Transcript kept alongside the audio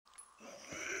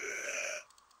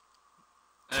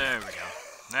There we go.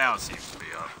 Now it seems to be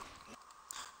up.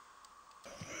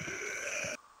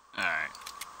 Alright.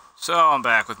 So I'm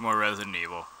back with more Resident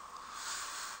Evil.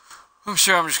 I'm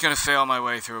sure I'm just gonna fail my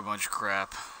way through a bunch of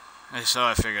crap. So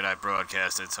I figured I'd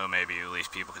broadcast it so maybe at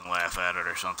least people can laugh at it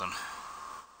or something.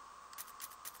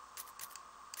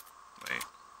 Wait,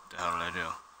 what the hell did I do?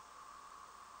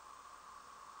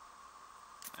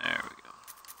 There we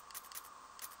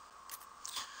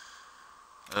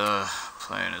go.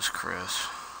 Playing as Chris.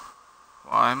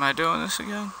 Why am I doing this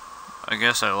again? I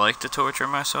guess I like to torture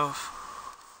myself.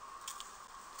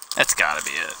 That's gotta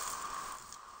be it.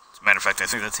 As a matter of fact, I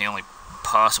think that's the only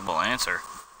possible answer.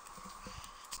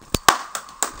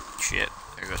 Shit,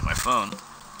 there goes my phone.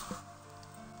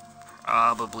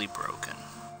 Probably broken.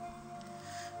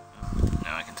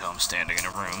 Now I can tell I'm standing in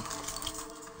a room.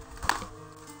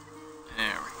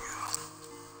 There we go.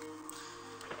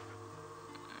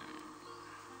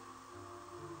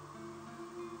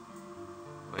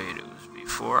 Wait, it was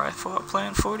before I fought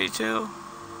Plan 42?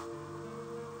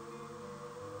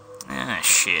 Ah,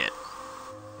 shit.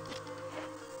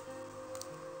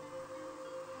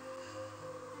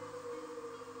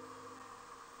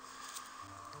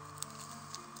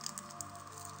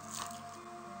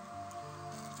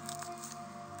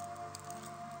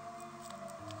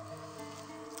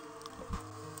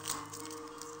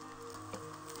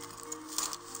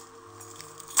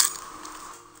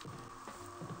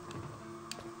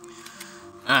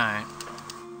 Alright.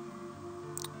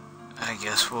 I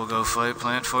guess we'll go fight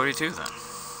Plant 42 then.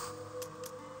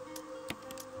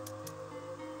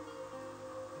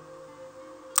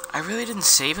 I really didn't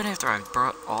save it after I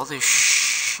brought all this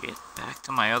shit back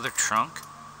to my other trunk.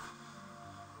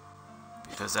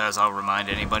 Because as I'll remind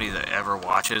anybody that ever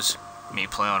watches me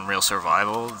play on Real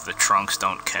Survival, the trunks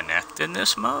don't connect in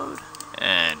this mode.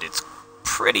 And it's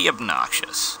pretty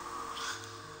obnoxious.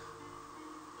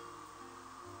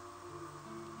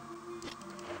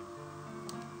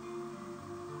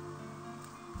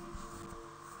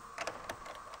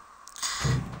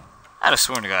 I'd have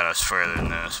sworn to God I was further than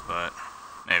this, but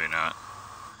maybe not.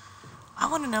 I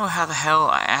want to know how the hell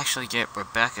I actually get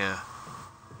Rebecca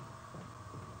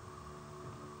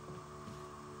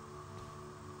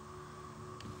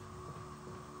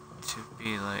to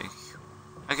be like...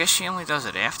 I guess she only does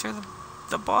it after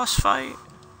the boss fight?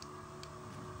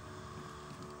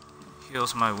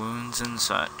 Heals my wounds and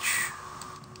such.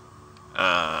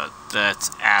 That's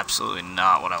absolutely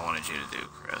not what I wanted you to do,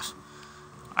 Chris.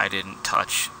 I didn't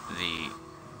touch the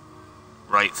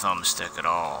right thumbstick at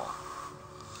all.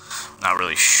 Not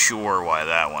really sure why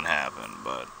that one happened,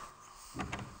 but...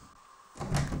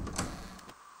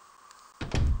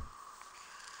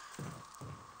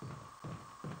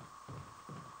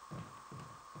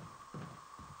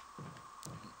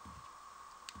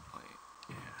 Wait,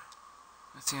 yeah.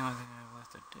 That's the only thing I have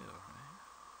left to do,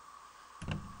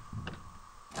 right?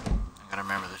 I gotta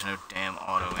remember there's no damn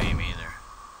auto-aim either.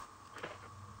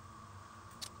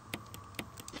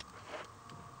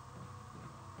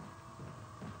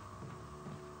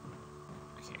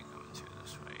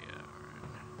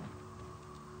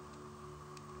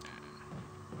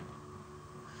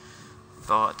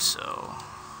 Thought so.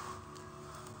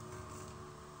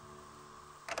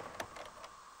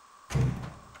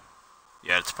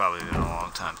 Yeah, it's probably been a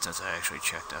long time since I actually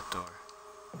checked that door.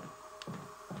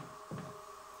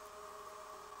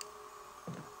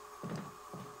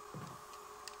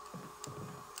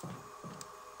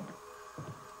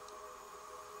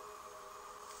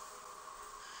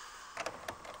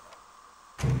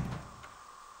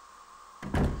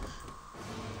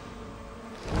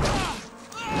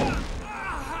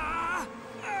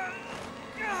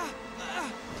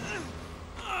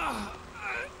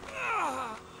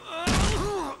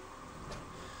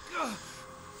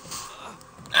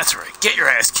 That's right. Get your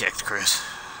ass kicked, Chris.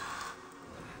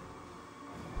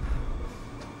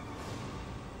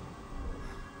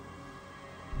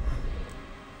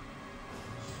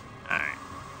 Alright.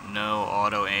 No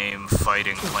auto-aim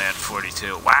fighting Plant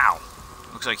 42. Wow!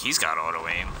 Looks like he's got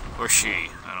auto-aim. Or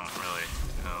she. I don't really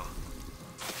know.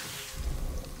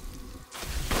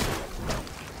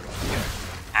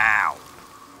 Ow.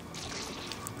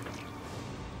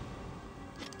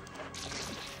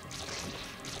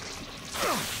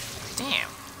 Damn.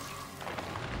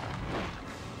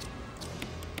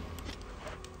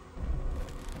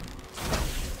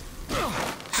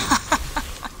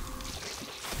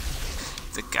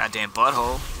 The goddamn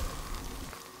butthole.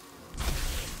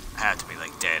 I have to be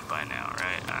like dead by now,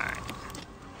 right? Alright.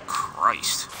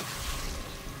 Christ.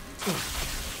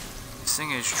 This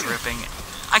thing is dripping.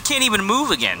 I can't even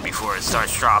move again before it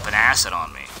starts dropping acid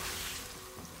on me.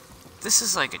 This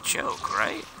is like a joke,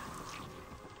 right?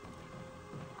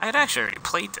 I had actually already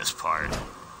played this part.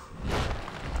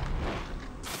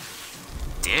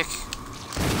 Dick.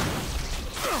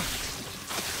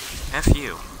 F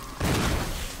you.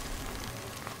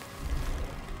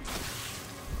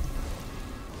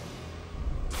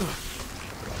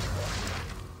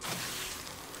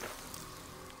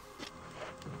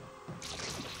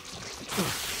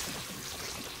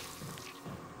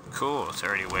 Cool, it's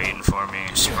already waiting for me.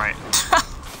 Sprint.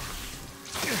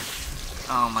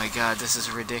 Oh my god, this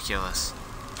is ridiculous.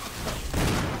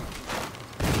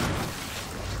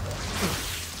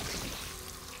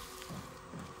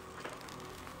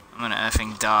 I'm gonna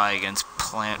effing die against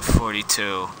Plant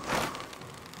 42.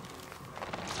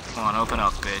 Come on, open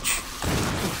up, bitch.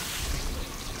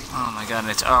 Oh my god, and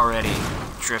it's already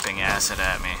dripping acid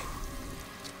at me.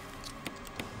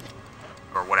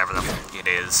 Or whatever the fuck it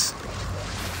is.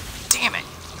 Damn it!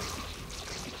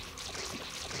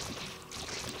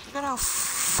 Look at how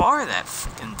far that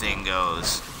fucking thing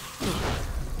goes.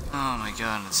 Oh my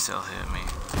god, and it still hit me.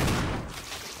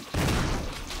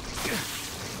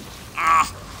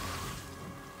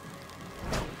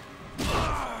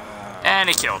 And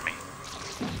he killed me.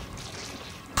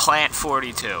 Plant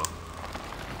 42.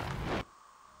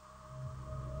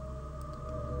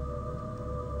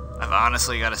 I've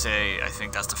honestly got to say, I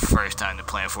think that's the first time that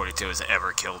Plant 42 has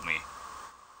ever killed me.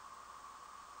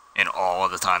 In all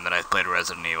of the time that I've played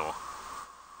Resident Evil.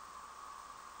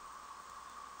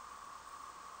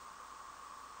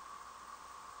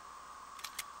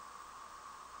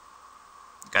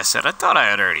 Like I said, I thought I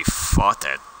had already fought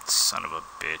that son of a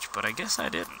bitch, but I guess I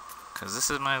didn't. Because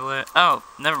this is my oh,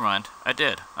 never mind. I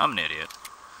did. I'm an idiot.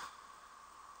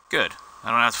 Good. I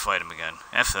don't have to fight him again.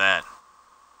 F that.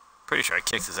 Pretty sure I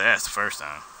kicked his ass the first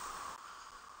time.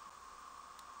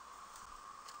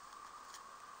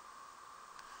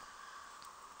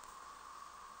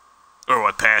 Or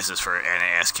what passes for an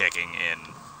ass kicking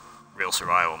in real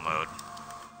survival mode.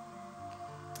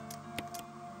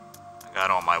 I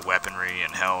got all my weaponry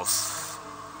and health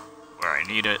where I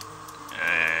need it,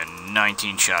 and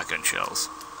 19 shotgun shells.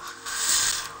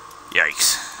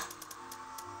 Yikes.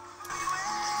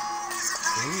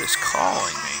 Who is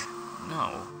calling me?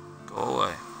 No, go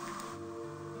away.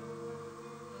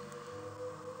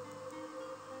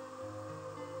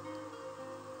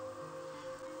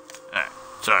 Alright,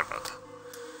 sorry about that.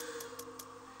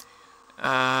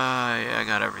 Yeah, I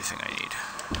got everything I need.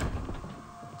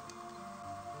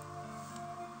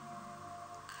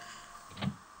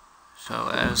 So,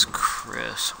 as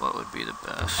Chris, what would be the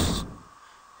best?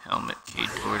 Helmet key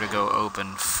door to go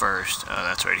open first. Oh,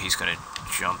 that's right, he's gonna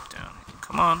jump down.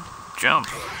 Come on, jump.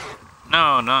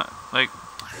 No, not, like...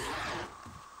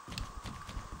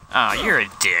 Ah, oh, you're a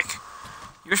dick.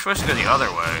 You were supposed to go the other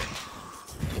way.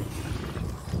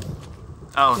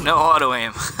 Oh, no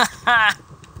auto-aim.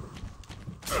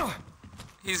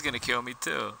 He's gonna kill me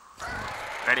too.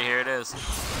 Ready, here it is.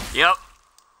 Yep.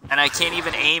 And I can't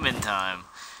even aim in time.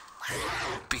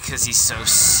 Because he's so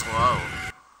slow.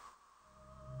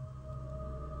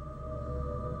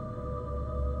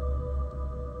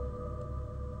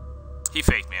 He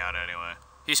faked me out anyway.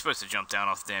 He's supposed to jump down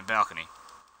off the damn balcony.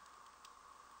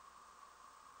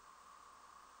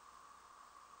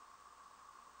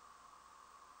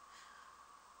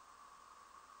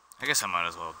 I guess I might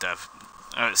as well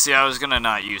see, I was gonna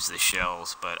not use the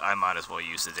shells, but I might as well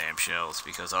use the damn shells,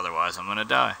 because otherwise I'm gonna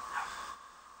die.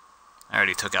 I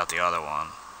already took out the other one.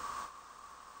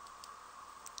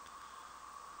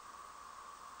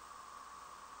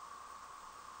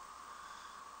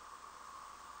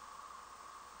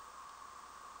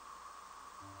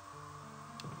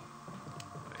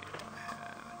 Wait, do I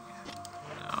have any?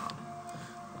 No.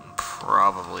 I'm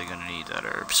probably gonna need that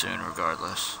herb soon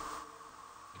regardless.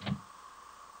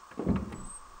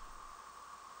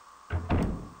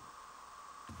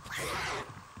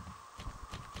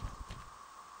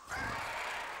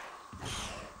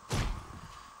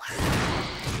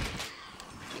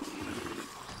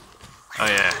 Oh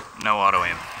yeah, no auto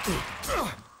aim.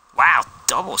 Wow,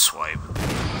 double swipe.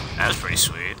 That was pretty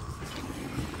sweet.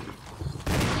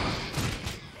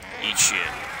 Eat shit.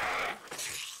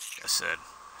 Like I said,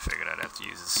 figured I'd have to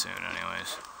use it soon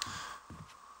anyways.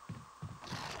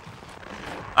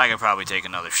 I could probably take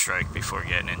another strike before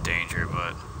getting in danger,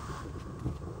 but...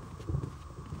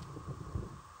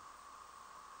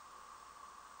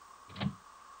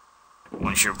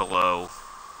 once you're below...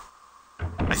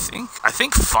 I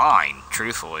think fine,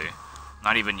 truthfully.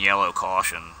 Not even yellow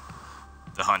caution.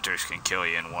 The hunters can kill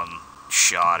you in one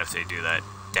shot if they do that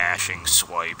dashing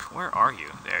swipe. Where are you?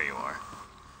 There you are.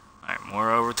 Alright,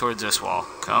 more over towards this wall.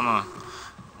 Come on.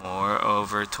 More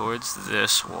over towards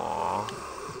this wall.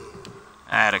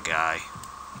 Atta guy.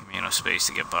 Give me enough space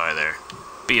to get by there.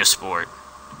 Be a sport.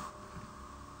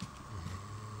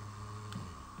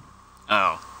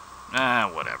 Oh.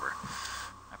 Whatever.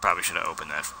 I probably should have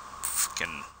opened that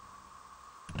fucking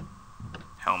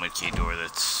helmet key door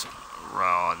that's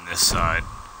raw on this side.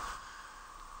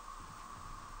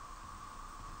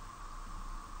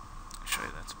 Actually,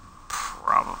 that's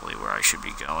probably where I should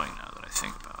be going now that I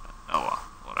think about it. Oh well,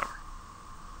 whatever.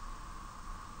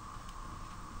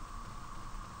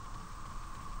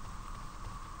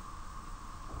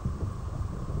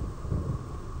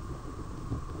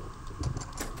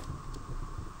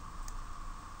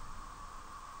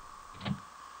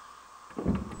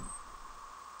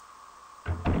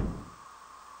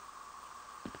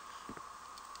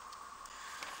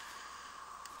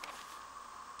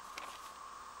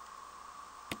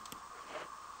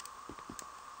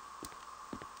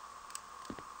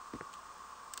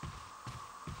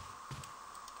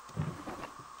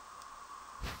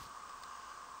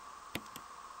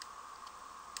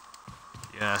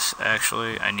 Yes,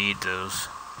 actually, I need those.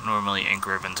 Normally ink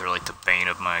ribbons are like the bane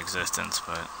of my existence,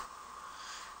 but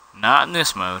not in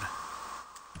this mode.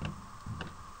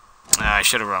 I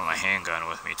should have brought my handgun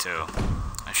with me too.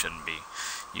 I shouldn't be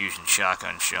using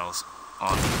shotgun shells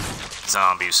on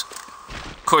zombies.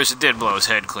 Of course, it did blow his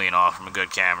head clean off from a good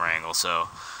camera angle, so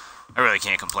I really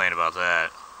can't complain about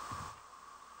that.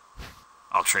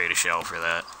 I'll trade a shell for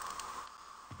that.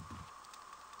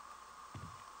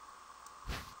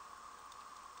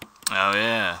 Oh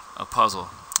yeah, a puzzle.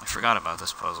 I forgot about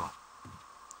this puzzle.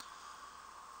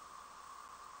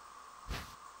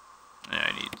 Yeah,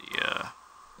 I need the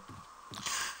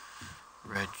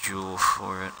red jewel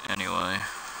for it anyway.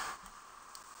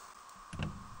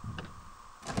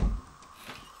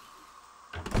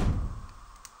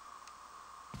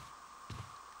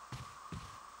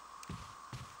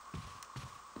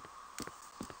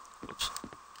 Whoops.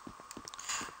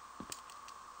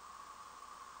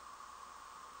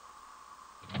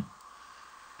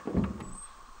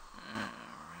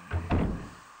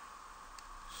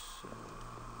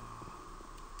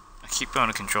 I keep going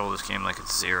to control this game like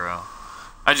it's Zero.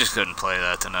 I just couldn't play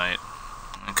that tonight.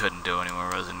 I couldn't do any more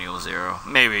Resident Evil Zero.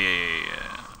 Maybe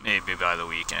by the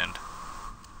weekend.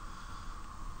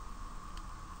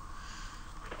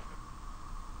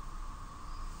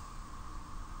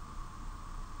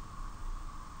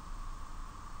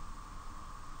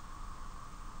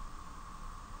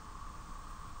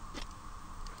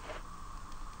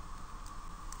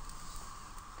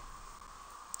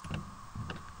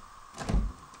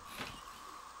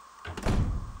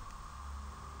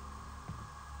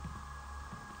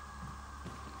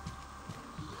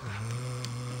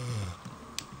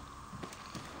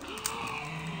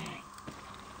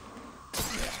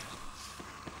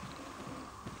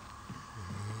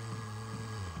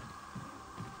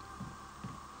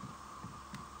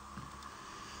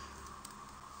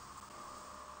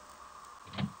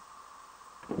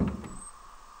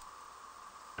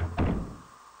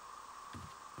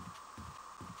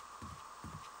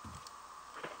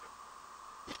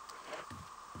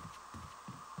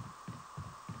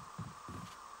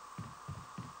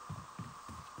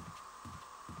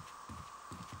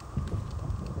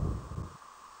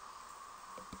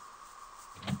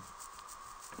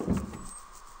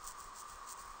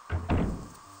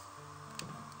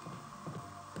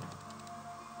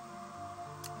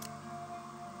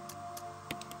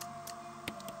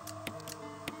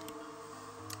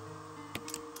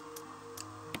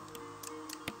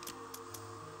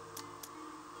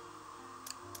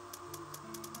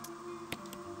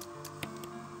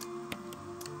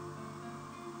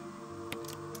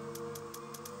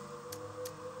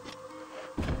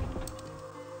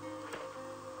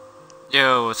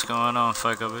 Yo, what's going on,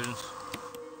 Psycho Visions?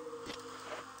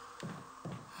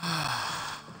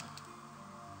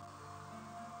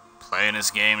 Playing this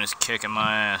game is kicking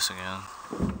my ass again.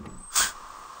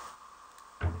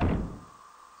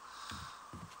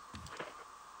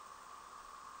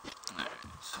 Alright,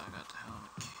 so I got the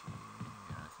helmet key.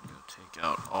 I can go take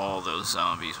out all those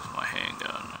zombies with my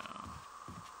handgun now.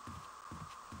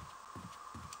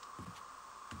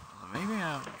 Well, maybe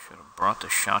I should have brought the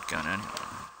shotgun anyway.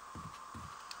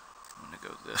 I'm gonna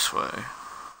go this way.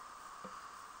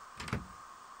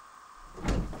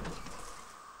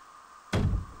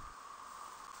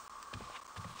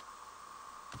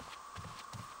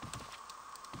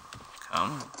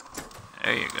 Come on.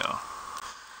 There you go.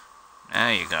 Now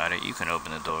you got it. You can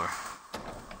open the door.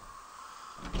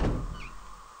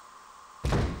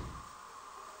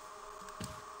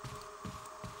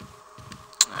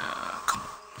 Come on.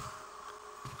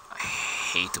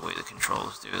 hate the way the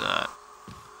controls do that.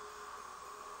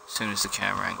 As soon as the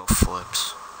camera angle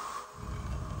flips.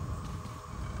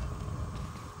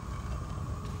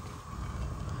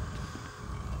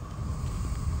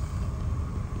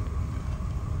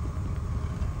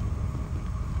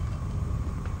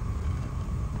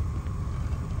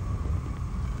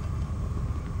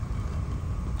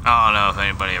 I don't know if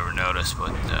anybody ever noticed,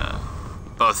 but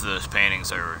both of those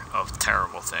paintings are of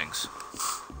terrible things.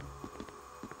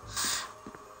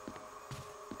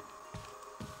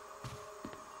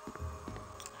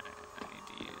 I need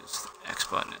to use the X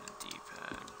button and the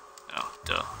D-pad. Oh,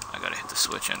 duh. I gotta hit the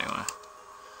switch anyway.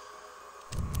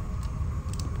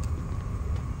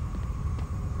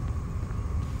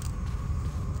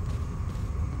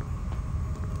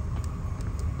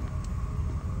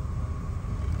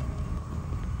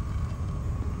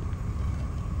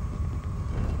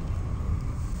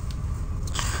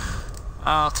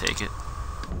 I'll take it.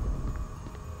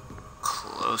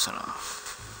 Close enough.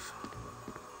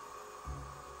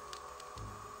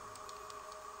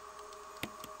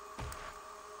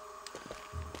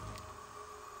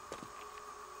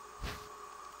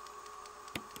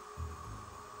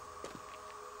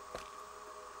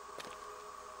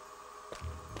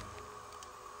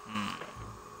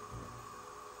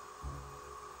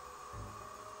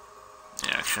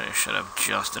 Yeah, actually I should have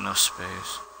just enough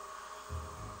space.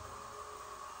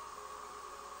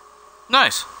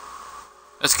 Nice.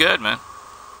 That's good, man.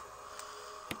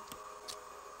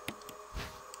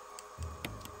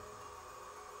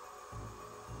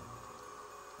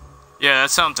 Yeah,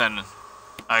 that's something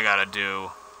I gotta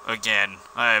do again.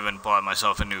 I haven't bought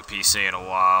myself a new PC in a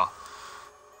while.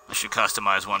 I should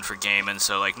customize one for gaming,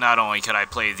 so like not only could I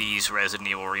play these Resident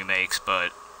Evil remakes,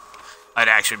 but I'd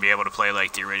actually be able to play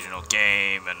like the original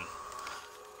game and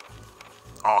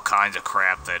all kinds of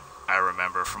crap that I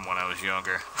remember from when I was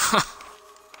younger.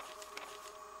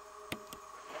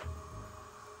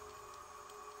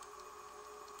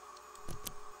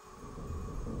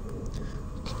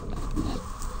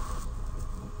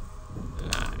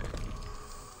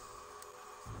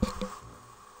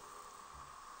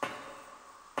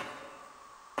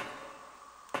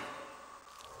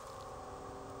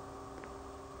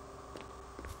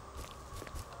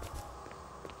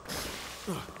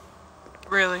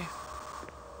 Really?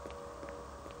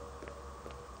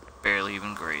 Barely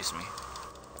even grazed me.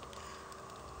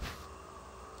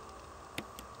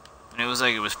 And it was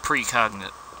like it was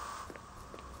precognitive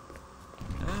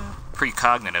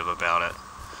about it.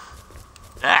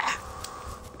 Ah!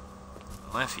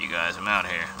 Well, F you guys, I'm out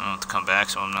here. I don't have to come back,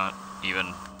 so I'm not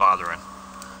even bothering.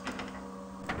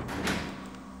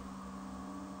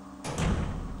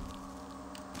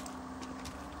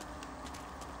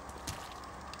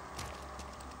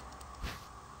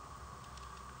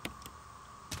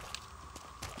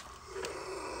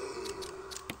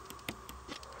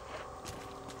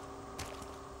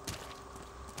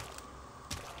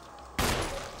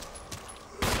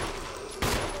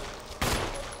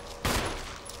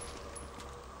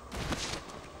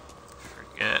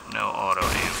 No auto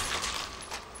aim.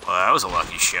 Well, that was a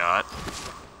lucky shot.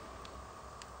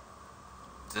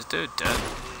 Is this dude dead?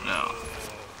 No.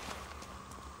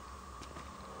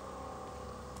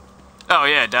 Oh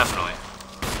yeah, definitely.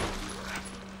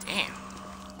 Damn.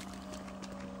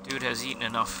 Dude has eaten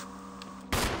enough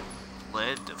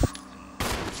lead to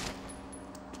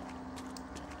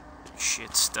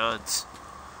shit studs.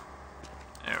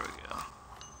 There we go.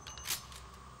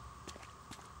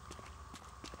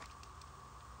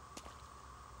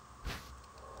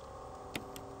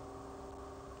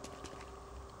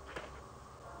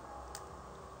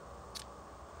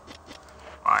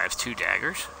 I have 2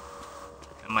 daggers.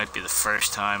 It might be the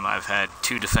first time I've had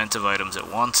 2 defensive items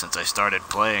at once since I started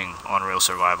playing Unreal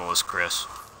Survival as Chris.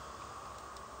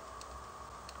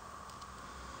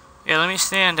 Yeah, let me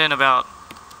stand in about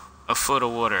a foot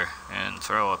of water and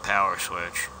throw a power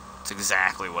switch. It's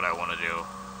exactly what I want to do.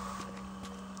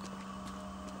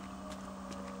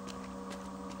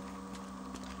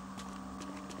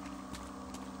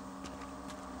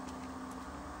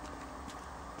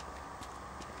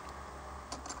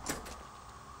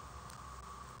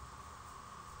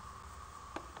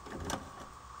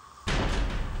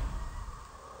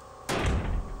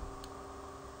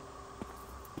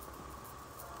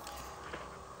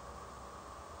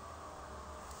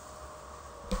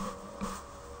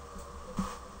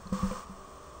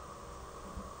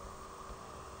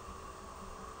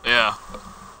 Yeah.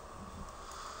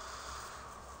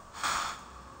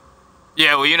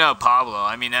 Yeah, well, you know Pablo.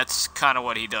 I mean, that's kind of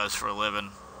what he does for a living.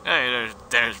 Hey,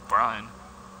 there's Brian.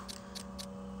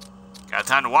 Got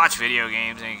time to watch video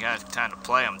games, ain't got time to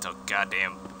play them until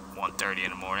goddamn 1:30 in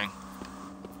the morning.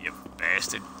 You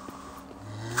bastard.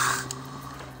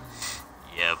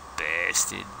 You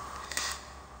bastard.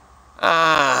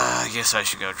 I guess I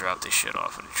should go drop this shit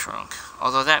off in the trunk.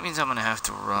 Although that means I'm gonna have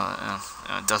to run.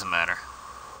 It doesn't matter.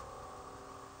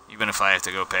 Even if I have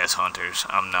to go past hunters,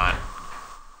 I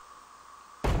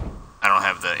don't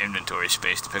have the inventory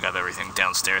space to pick up everything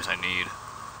downstairs I need.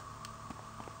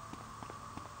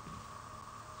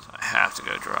 So I have to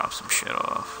go drop some shit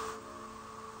off.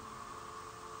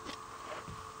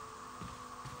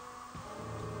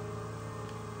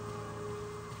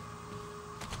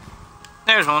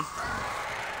 There's one.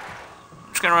 I'm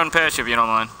just gonna run past you if you don't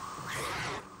mind.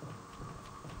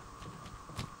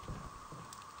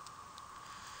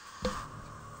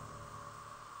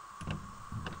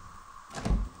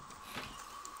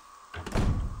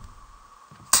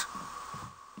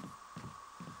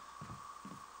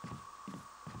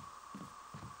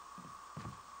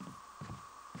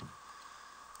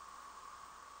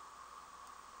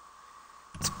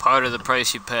 It's part of the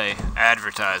price you pay.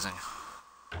 Advertising.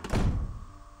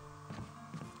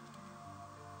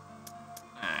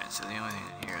 So the only thing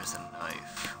in here is a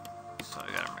knife. So I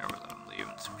gotta remember that I'm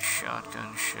leaving some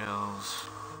shotgun shells.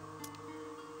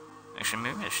 Actually,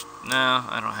 maybe I should... No,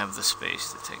 I don't have the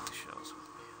space to take the shells with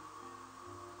me.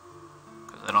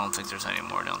 Because I don't think there's any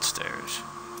more downstairs.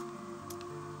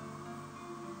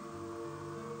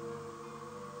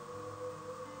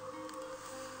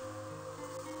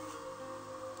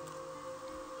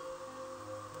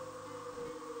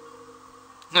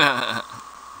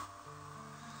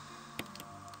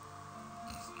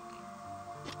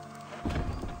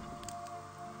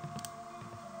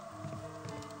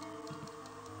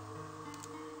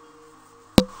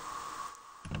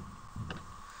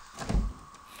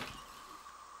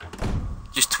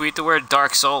 Just tweet the word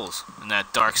Dark Souls, and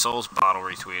that Dark Souls bot will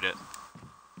retweet it.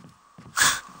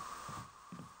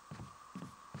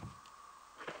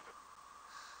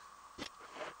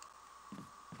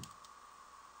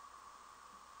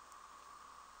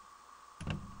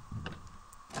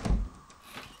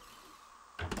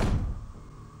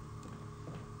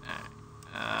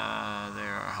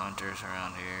 There are hunters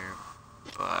around here,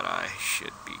 but I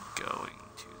should be going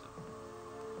to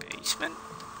the basement.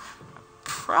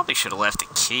 Probably should have left a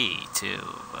key too,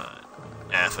 but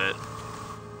F it.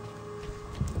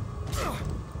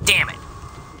 Damn it!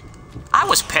 I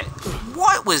was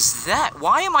What was that?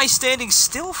 Why am I standing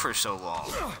still for so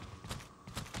long?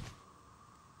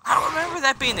 I don't remember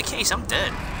that being the case. I'm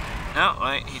dead. No,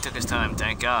 wait, he took his time,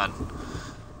 thank God.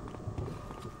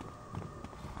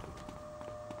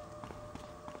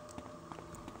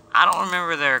 I don't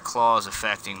remember their claws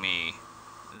affecting me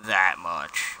that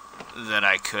much that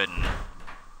I couldn't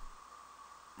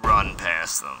run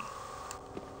past them.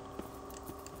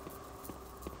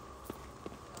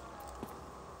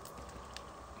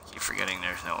 I keep forgetting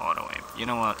there's no auto aim. You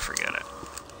know what? Forget it.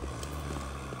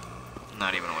 I'm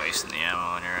not even wasting the ammo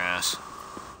on your ass.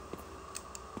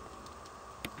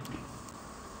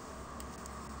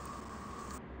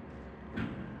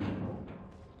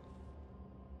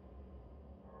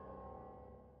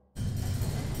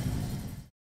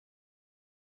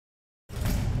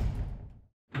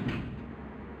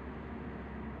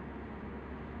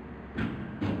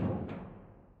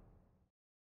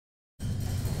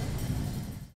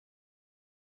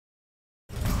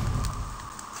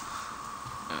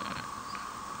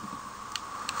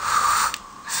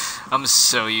 I'm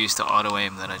so used to auto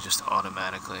aim that I just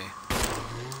automatically...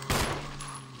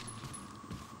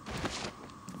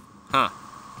 Huh.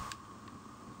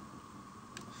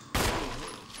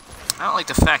 I don't like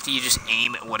the fact that you just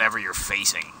aim at whatever you're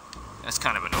facing. That's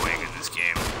kind of annoying in this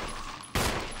game.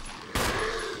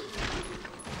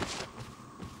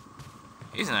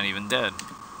 He's not even dead.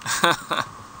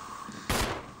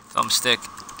 Thumbstick.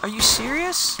 Are you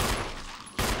serious?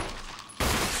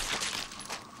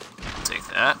 I'll take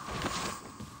that.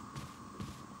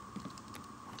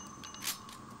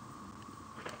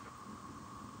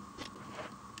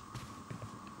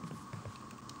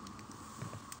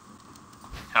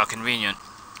 How convenient.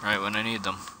 Right when I need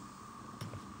them.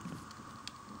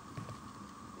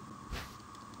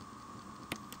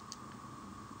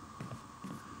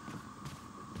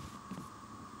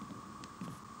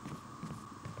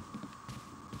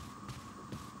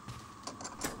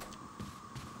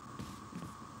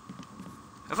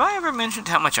 Have I ever mentioned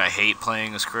how much I hate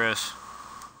playing as Chris?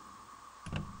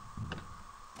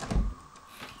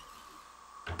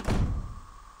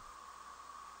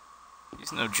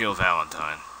 He's no Jill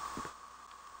Valentine.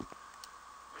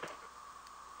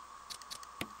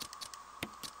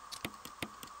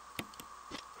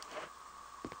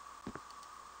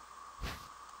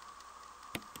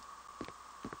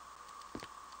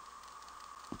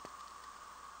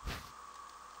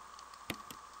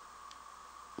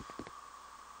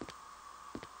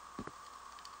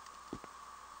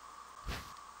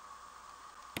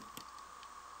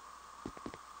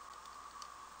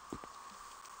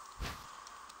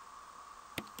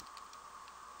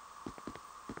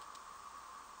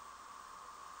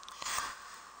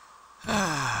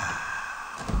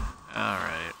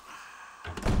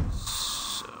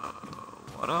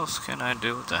 What else can I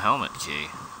do with the helmet key?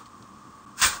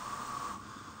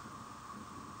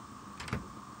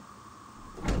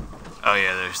 Oh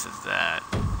yeah, there's that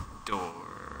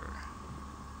door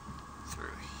through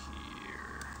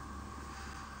here.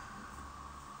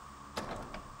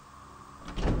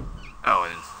 Oh,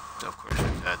 and of course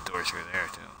there's that door through there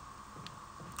too.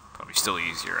 Probably still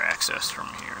easier access from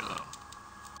here though.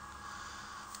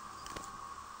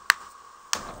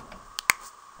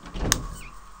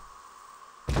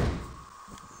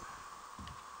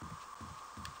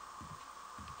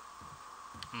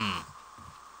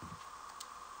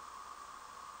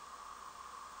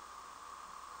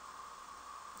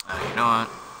 You know what?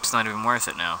 It's not even worth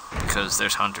it now, because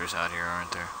there's hunters out here,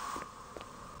 aren't there?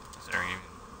 Is there even...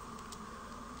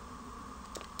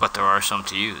 But there are some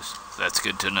to use. That's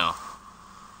good to know.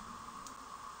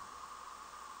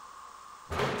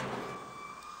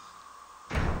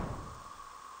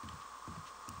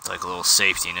 It's like a little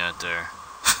safety net there.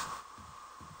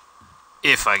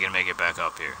 If I can make it back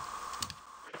up here.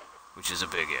 Which is a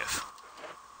big if.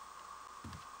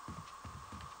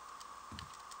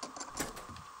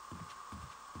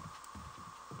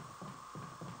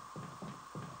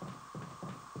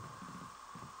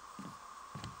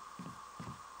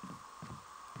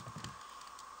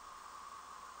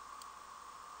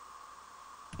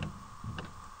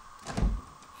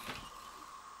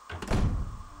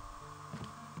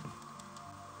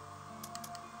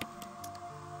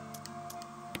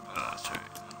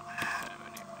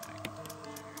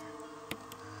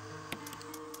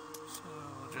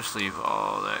 Just leave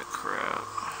all that crap.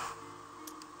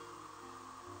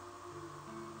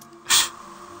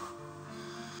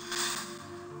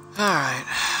 Alright,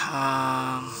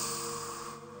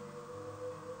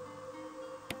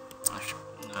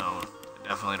 no, I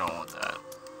definitely don't want that.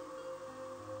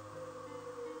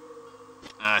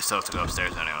 I still have to go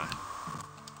upstairs anyway.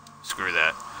 Screw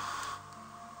that.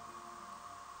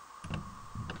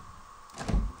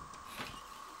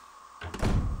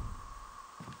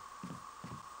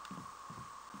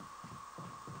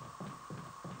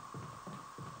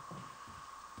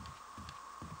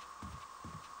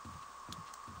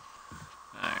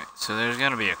 So there's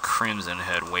gonna be a Crimson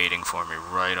Head waiting for me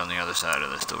right on the other side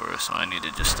of this door, so I need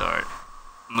to just start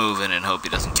moving and hope he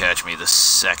doesn't catch me the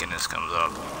second this comes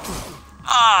up.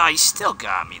 Ah, he still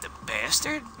got me, the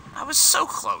bastard! I was so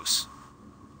close.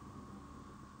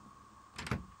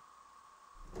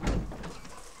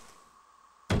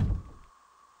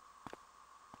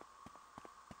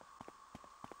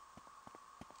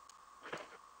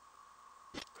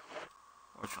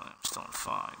 Fortunately, I'm still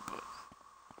fine, but...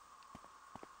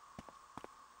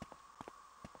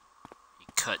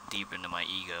 cut deep into my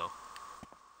ego.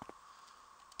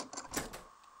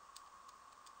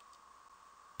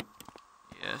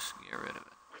 Yes, get rid of it.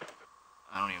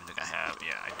 I don't even think I have.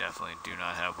 Yeah, I definitely do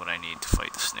not have what I need to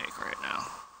fight the snake right now.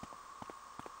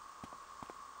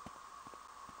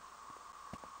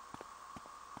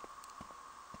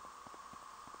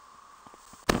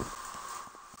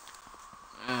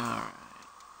 Alright,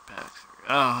 back through.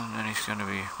 Oh, and then he's gonna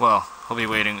be, well, he'll be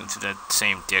waiting, that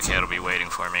same dickhead will be waiting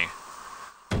for me.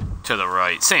 To the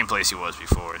right, same place he was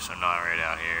before, so not right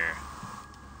out here.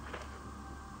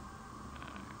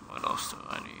 What else do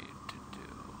I need to do?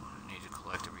 I need to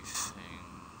collect everything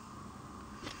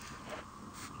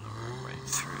from the room right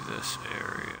through this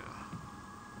area.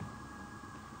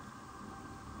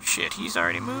 Shit, he's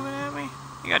already moving at me?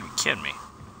 You gotta be kidding me.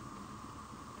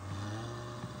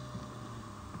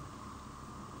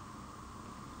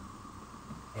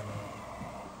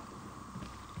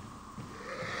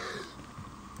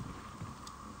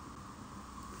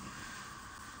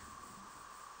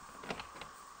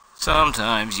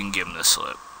 Sometimes you can give him the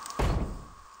slip.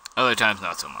 Other times,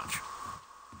 not so much.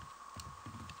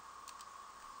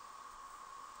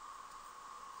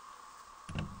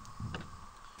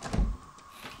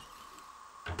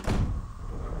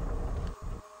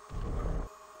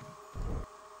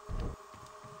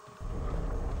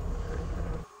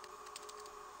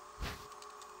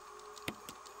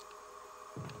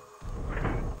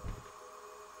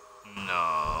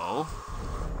 No.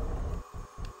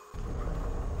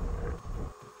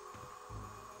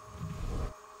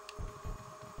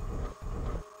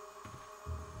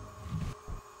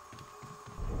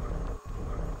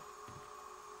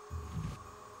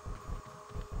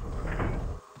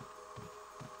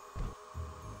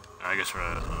 I guess it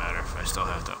doesn't matter if I still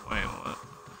have to. Wait, what?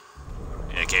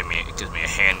 Yeah, it gives me a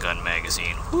handgun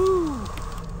magazine. Woo!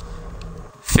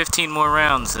 15 more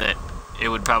rounds that it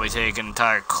would probably take an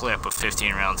entire clip of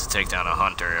 15 rounds to take down a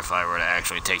hunter if I were to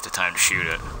actually take the time to shoot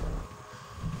it.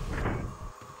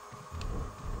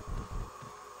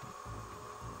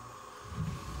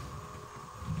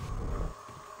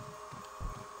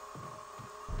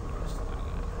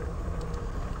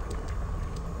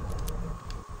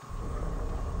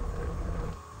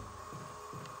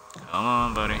 Come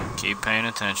on, buddy. Keep paying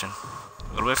attention.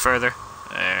 A little bit further.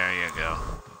 There you go.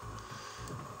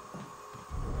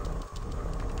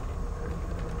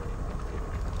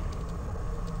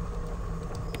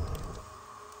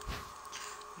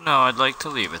 No, I'd like to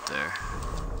leave it there.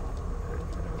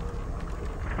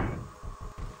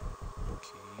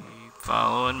 Keep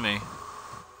following me.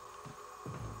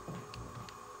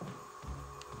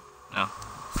 No?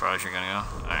 As far as you're gonna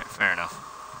go? Alright, fair enough.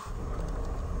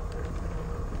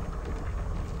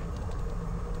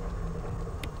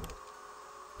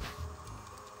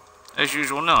 As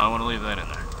usual, no, I want to leave that in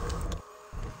there.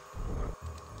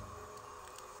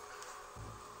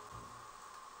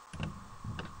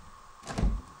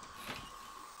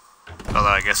 Although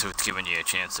I guess if it's giving you a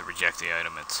chance to reject the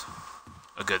item, it's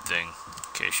a good thing.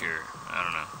 In case you're, I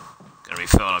don't know, gonna be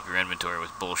filling up your inventory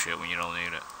with bullshit when you don't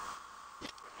need it.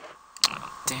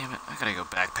 Oh, damn it, I gotta go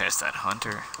back past that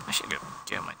hunter. I should go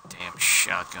get my damn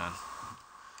shotgun.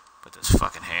 Put this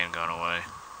fucking handgun away.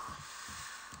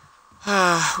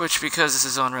 Which, because this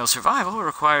is Unreal Survival,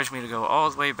 requires me to go all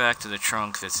the way back to the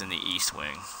trunk that's in the east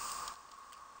wing.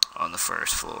 On the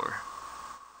first floor.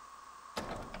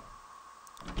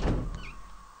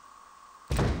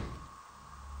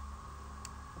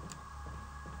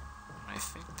 I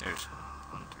think there's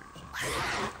hunters.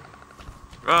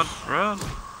 Run, run!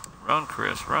 Run,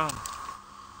 Chris, run!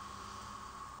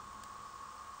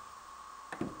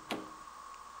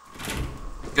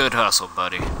 Good hustle,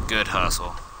 buddy. Good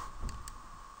hustle.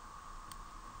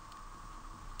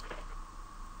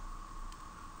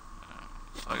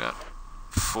 I got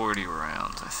 40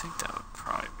 rounds. I think that would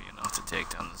probably be enough to take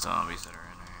down the zombies that are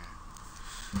in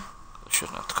here. I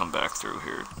shouldn't have to come back through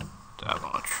here that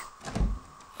much.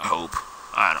 I hope.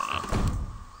 I don't know.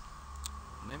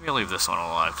 Maybe I'll leave this one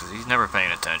alive because he's never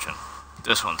paying attention.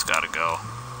 This one's got to go.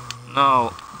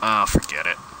 No. Oh, forget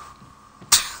it.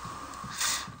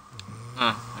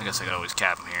 I guess I could always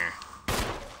cap him here.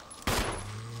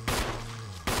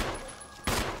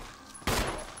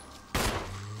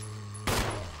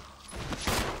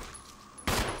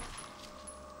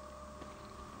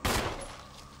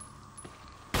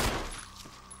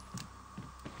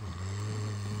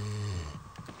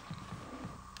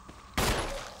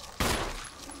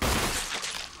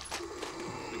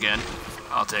 Again,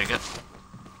 I'll take it.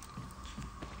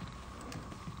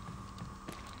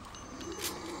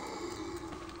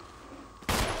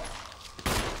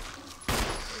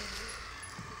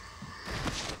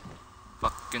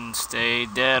 Fucking stay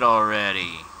dead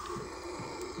already.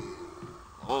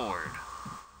 Lord.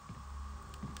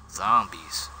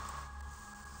 Zombies.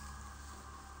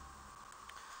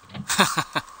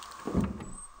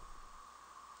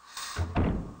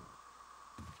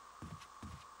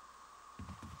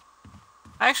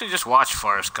 I actually just watched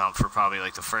Forrest Gump for probably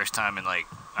like the first time in like,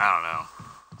 I don't know,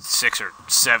 6 or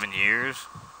 7 years.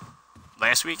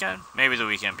 Last weekend? Maybe the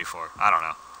weekend before. I don't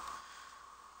know.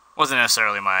 Wasn't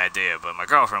necessarily my idea, but my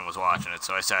girlfriend was watching it,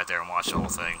 so I sat there and watched the whole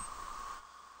thing.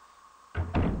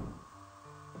 Put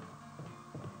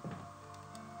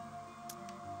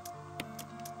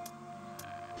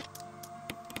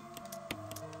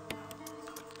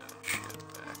that shit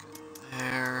back in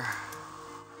there.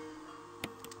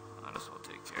 Might as well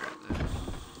take care of this.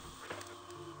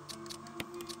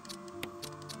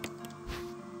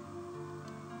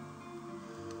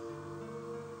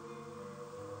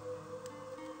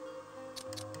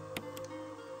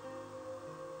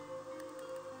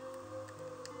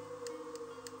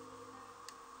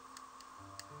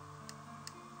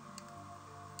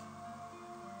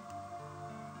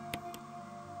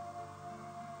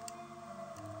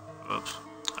 Oops,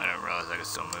 I didn't realize I could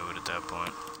still move it at that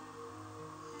point.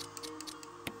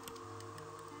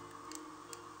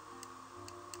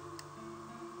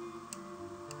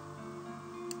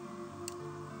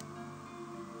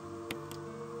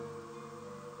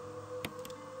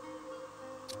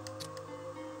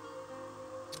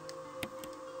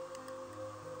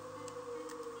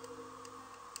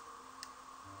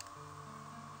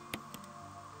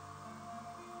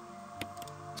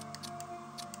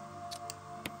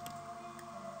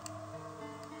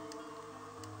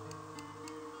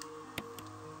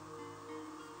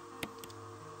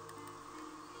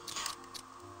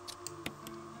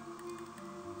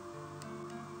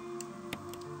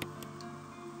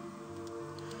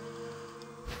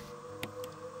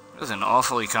 This is an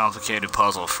awfully complicated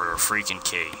puzzle for a freaking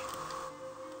key.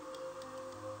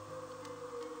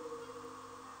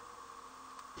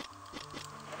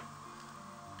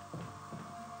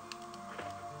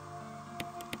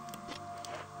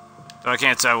 So I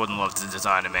can't say I wouldn't love to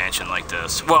design a mansion like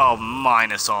this. Well,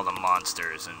 minus all the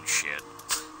monsters and shit.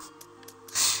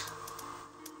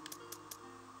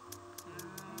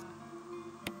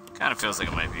 Kind of feels like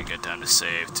it might be a good time to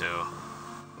save, too.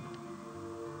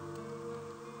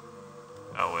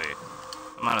 Oh, wait.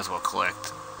 I might as well collect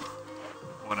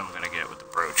what I'm gonna get with the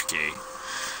brooch key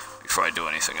before I do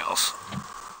anything else.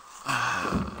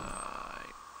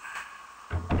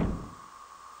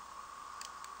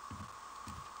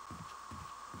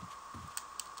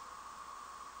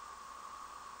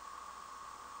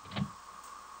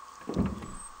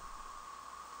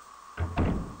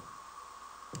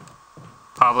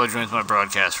 Pablo joins my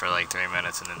broadcast for like 3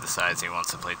 minutes and then decides he wants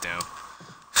to play Doom.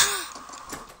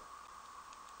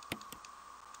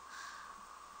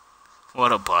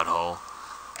 What a butthole.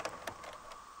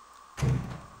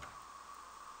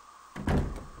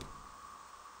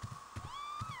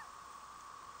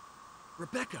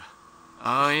 Rebecca.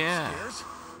 Oh yeah. Stairs?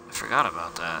 I forgot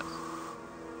about that.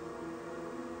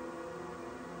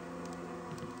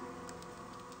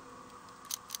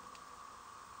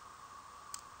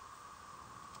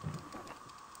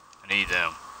 I need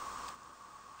them.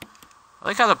 I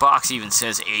like how the box even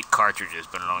says 8 cartridges,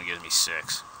 but it only gives me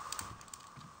 6.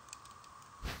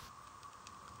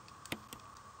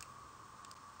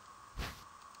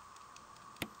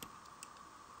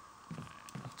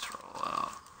 Let's roll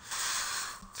out.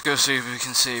 Let's go see if we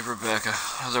can save Rebecca.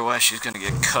 Otherwise, she's gonna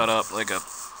get cut up like a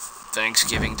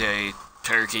Thanksgiving Day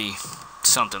turkey,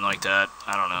 something like that.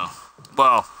 I don't know.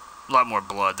 Well, a lot more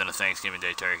blood than a Thanksgiving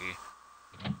Day turkey.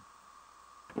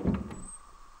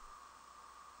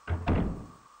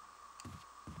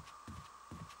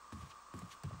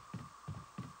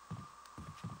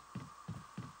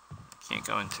 Can't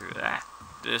go in through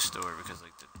this door because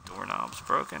like the doorknob's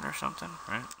broken or something,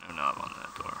 right? No knob on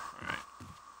that door,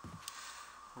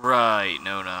 right,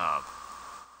 no knob.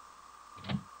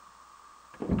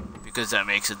 Because that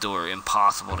makes a door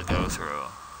impossible to go through.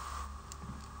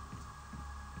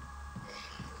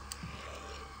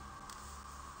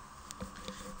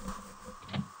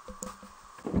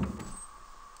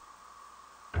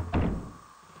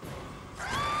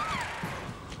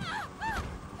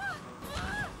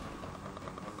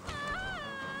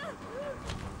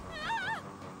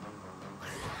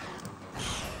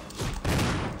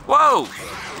 Whoa!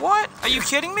 What? Are you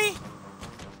kidding me?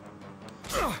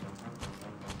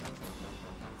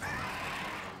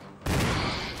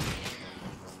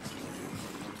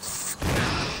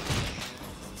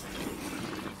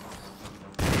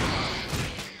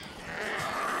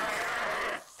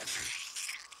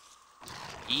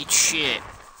 Eat shit.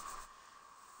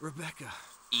 Rebecca.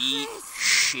 Eat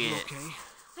Chris. shit. You okay?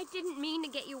 I didn't mean to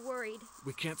get you worried.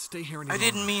 We can't stay here any I longer.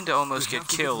 didn't mean to almost We get have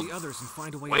to killed. Get to the others and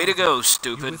find a way Way out to of go, it.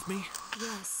 stupid. You with me?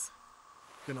 Yes.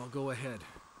 Then I'll go ahead.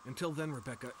 Until then,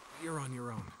 Rebecca, you're on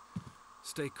your own.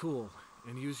 Stay cool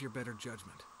and use your better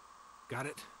judgment. Got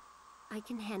it? I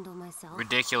can handle myself.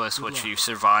 Ridiculous Good what luck. she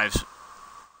survives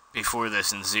before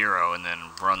this in Zero and then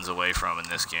runs away from in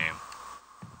this game.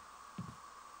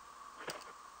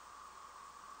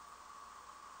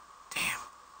 Damn.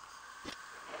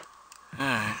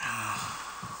 Alright.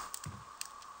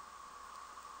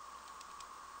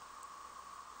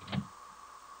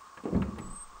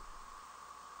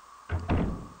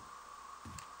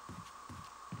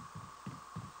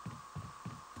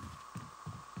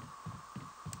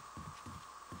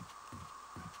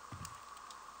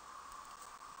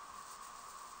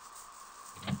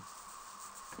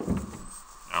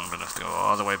 'm gonna have to go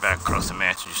all the way back across the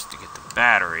mansion just to get the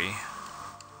battery.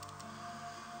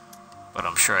 But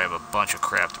I'm sure I have a bunch of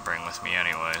crap to bring with me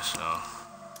anyway, so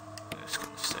I'm just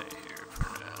gonna stay here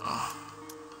for now.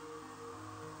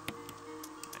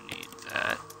 I need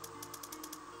that.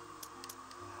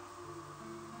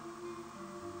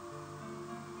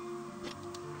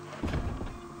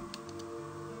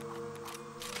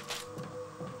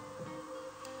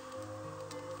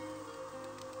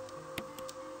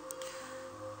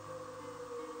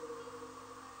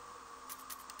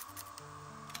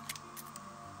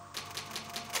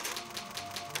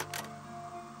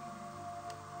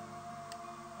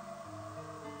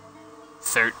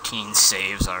 "13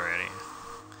 saves already.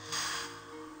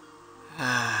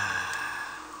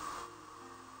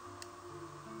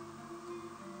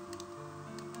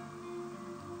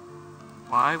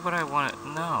 Why would I want it?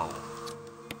 No.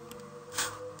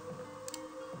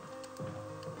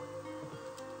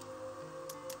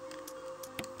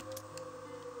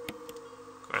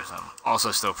 Of course, I'm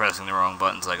also still pressing the wrong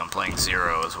buttons like I'm playing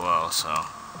Zero as well, so.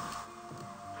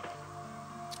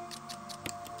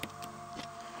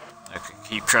 I could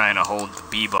keep trying to hold the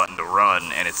B button to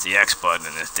run, and it's the X button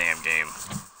in this damn game.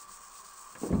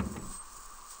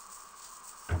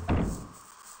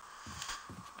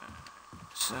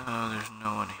 So, there's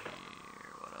no one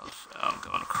here. What else? Oh, I'm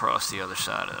going across. across the other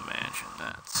side of the mansion.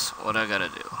 That's what I gotta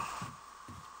do.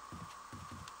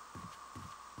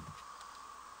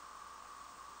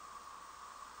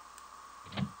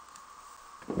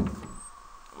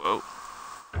 Whoa.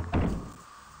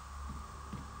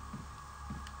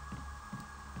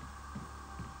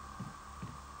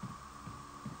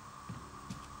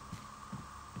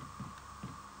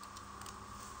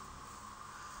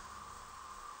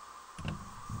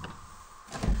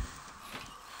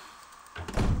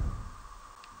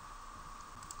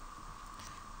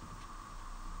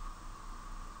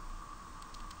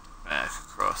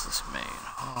 Across this main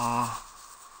hall.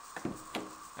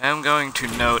 I am going to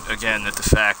note again that the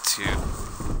fact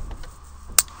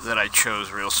that I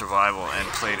chose real survival and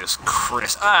played as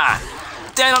Chris. Ah!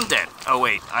 Dead, I'm dead. Oh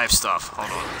wait, I have stuff. Hold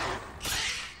on.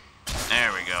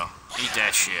 There we go. Eat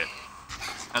that shit.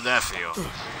 How'd that feel?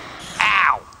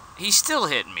 Ow! He's still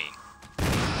hitting me.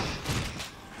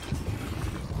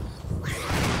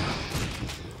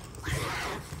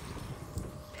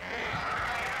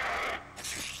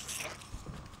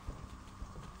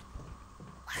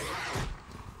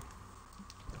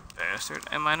 Bastard.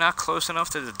 Am I not close enough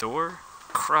to the door?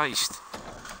 Christ.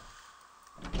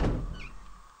 Don't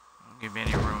give me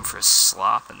any room for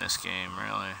slop in this game,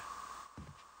 really.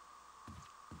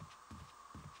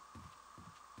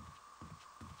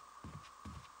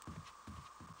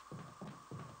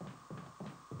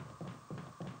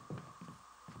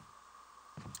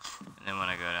 And then when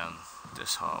I go down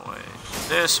this hallway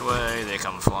this way, they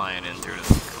come flying in through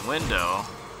the window,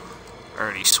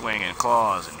 already swinging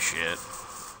claws and shit.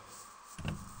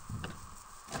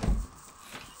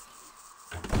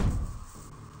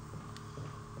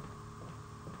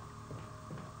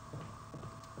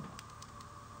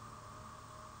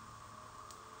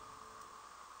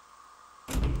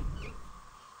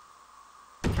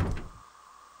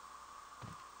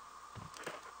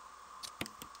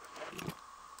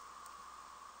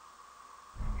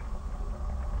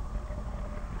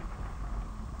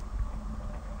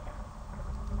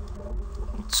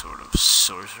 What sort of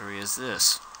sorcery is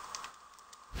this?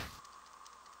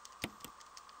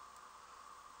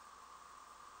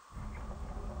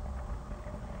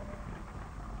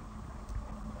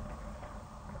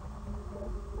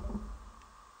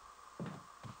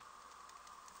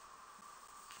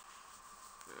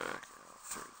 Back out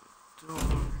through the door.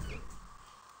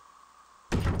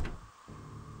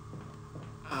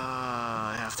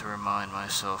 I have to remind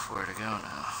myself where to go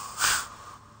now.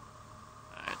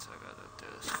 Alright, so I got the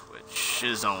disc, which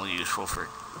is only useful for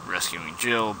rescuing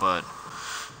Jill, but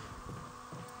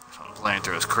if I'm playing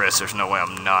through as Chris, there's no way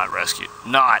I'm not rescuing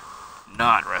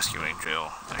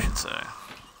Jill, I should say.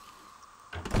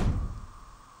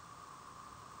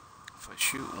 If I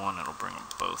shoot one, it'll bring them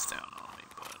both down on me,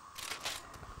 but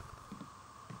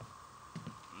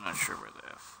I'm not sure where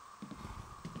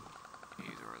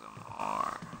either of them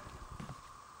are.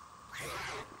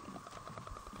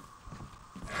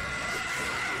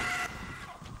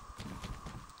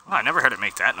 Oh, I never heard it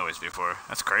make that noise before.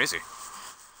 That's crazy.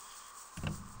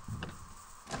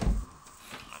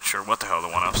 Not sure what the hell the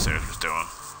one upstairs was doing.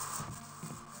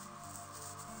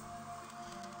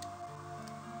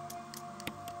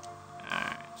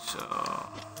 Alright, so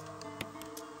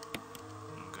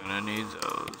I'm gonna need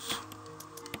those.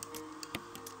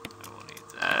 I will need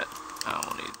that. I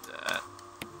will need that.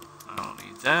 I will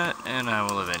need that, and I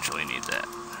will eventually need that.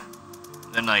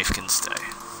 The knife can stay.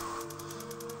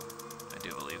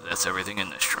 That's everything in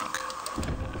this trunk.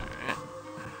 Alright.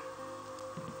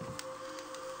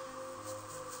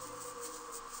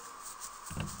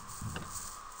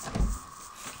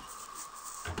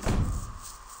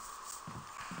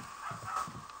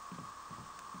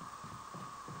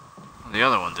 The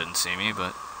other one didn't see me,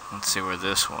 but let's see where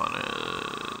this one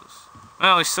is.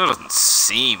 Well, he still doesn't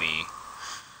see me.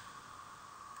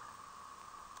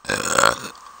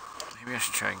 Maybe I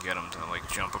should try and get him to,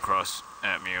 like, jump across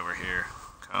at me over here.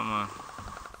 Come on.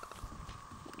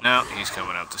 No, he's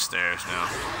coming up the stairs now.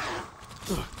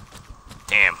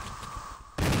 Damn.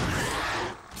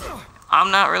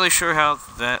 I'm not really sure how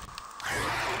that...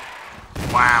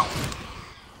 Wow.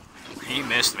 He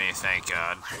missed me, thank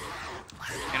God.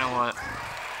 You know what?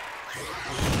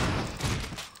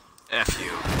 F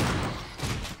you.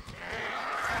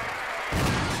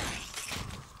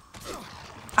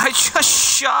 I just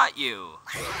shot you!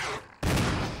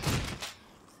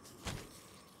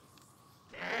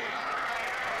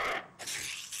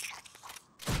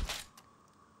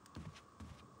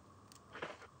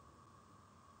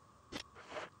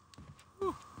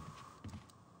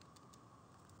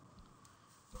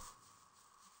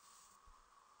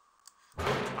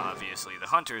 Obviously, the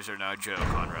hunters are no joke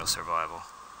on real survival.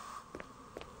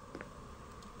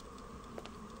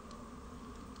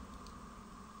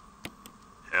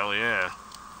 hell yeah.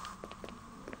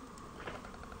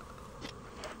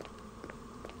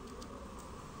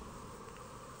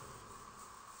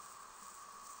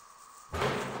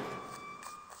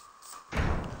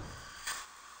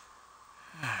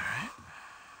 Alright.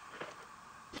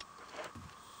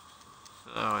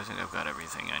 So I think I've got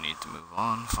everything I need to move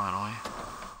on, finally.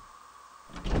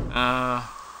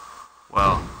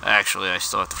 Well, actually I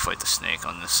still have to fight the snake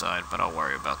on this side, but I'll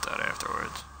worry about that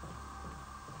afterwards.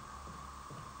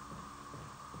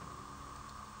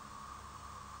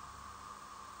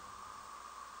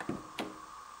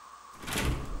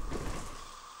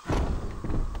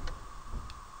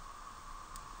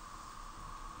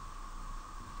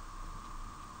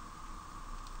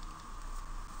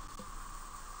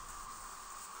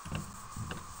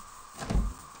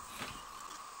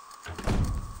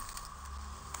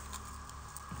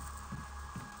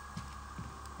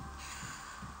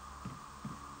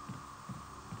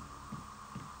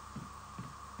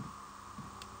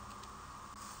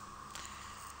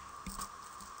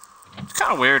 It's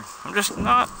kind of weird. I'm just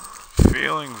not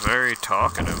feeling very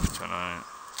talkative tonight.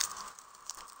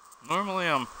 Normally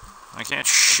I can't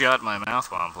shut my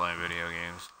mouth while I'm playing video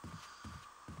games.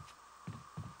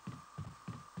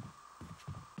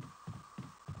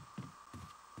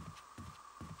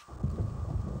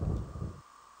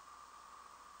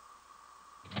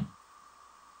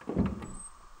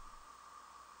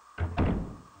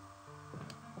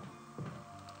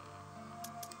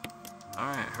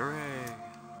 Alright, hooray.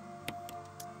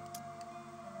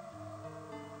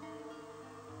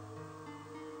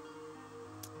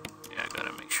 Yeah, I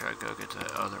gotta make sure I go get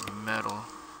that other metal.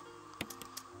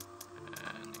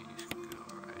 And these can go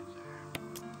right there.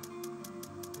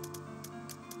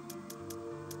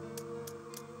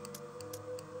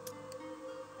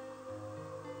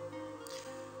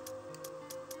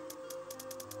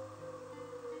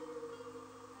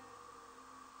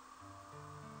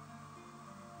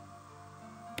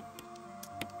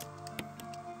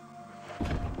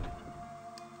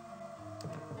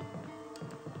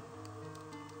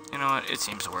 You know what? It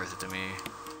seems worth it to me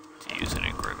to use an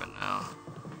ink ribbon now.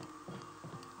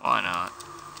 Why not?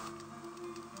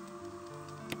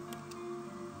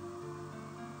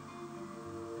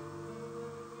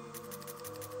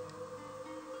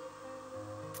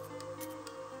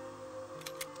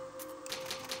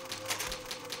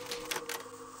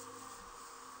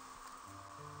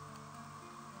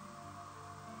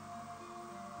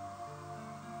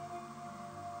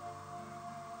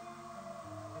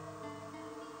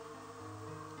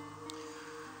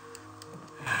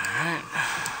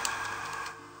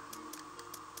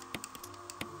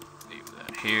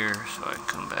 Here, so I can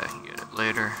come back and get it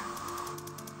later.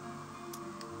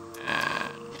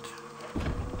 And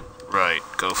right,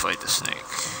 go fight the snake.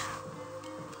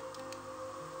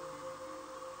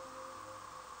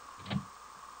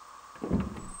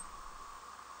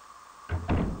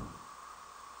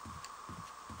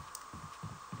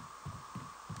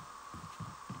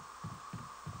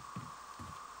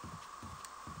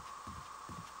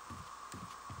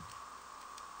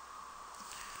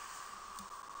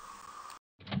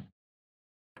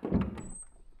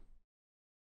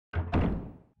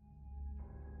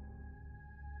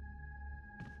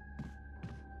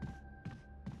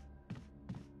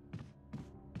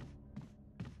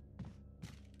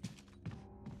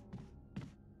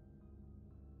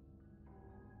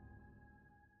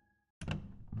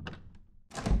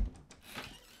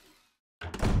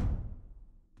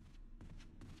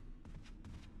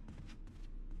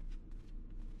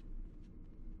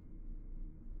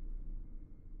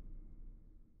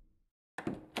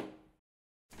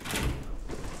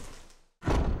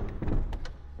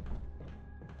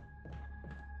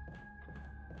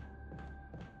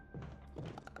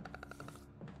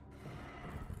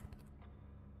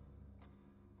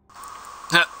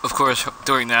 Of course,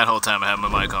 during that whole time I had my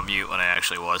mic on mute when I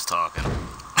actually was talking.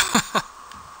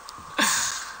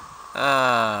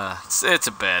 It's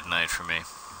a bad night for me.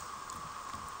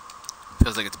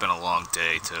 Feels like it's been a long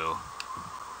day, too.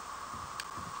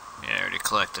 Yeah, I already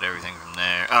collected everything from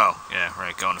there. Oh, yeah,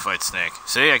 right, going to fight Snake.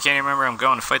 See, I can't even remember I'm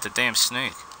going to fight the damn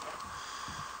snake.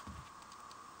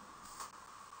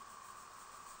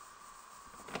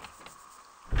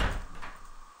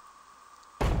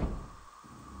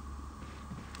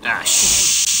 Ah,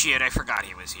 shit, I forgot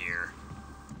he was here.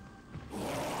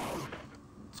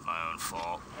 It's my own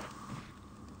fault.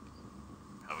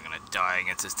 How are we gonna die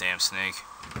against this damn snake?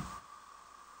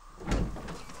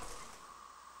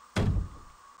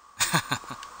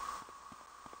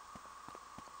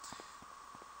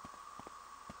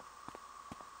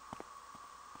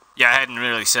 Yeah, I hadn't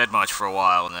really said much for a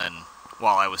while, and then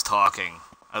while I was talking,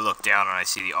 I look down and I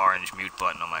see the orange mute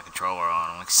button on my controller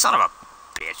on. I'm like, son of a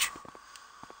bitch.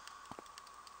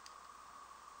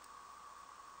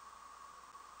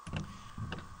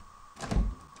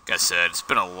 Like I said, it's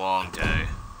been a long day.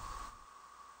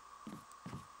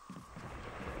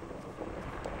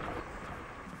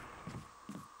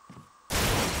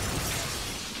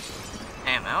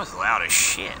 Damn, that was loud as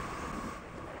shit.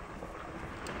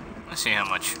 Let's see how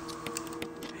much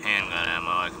handgun ammo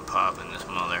I can pop in this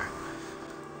mother.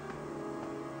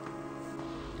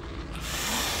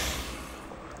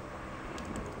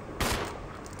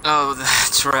 Oh,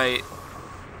 that's right.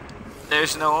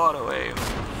 There's no auto aim.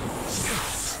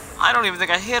 I don't even think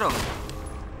I hit him.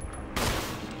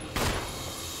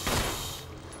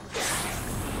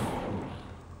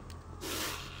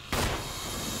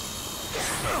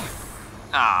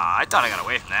 Ah, I thought I got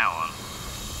away from that one.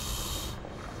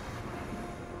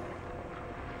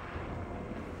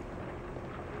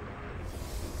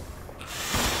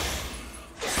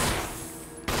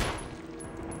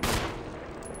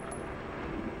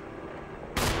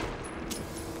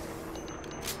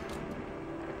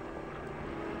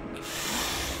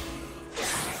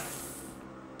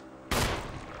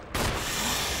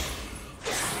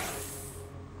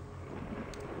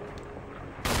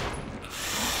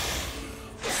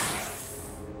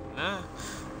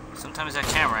 Sometimes that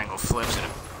camera angle flips and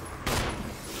it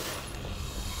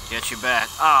gets you back.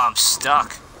 Oh, I'm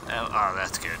stuck. Oh,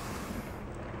 that's good.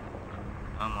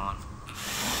 Come on.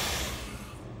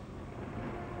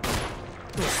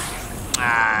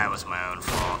 Ah, it was my own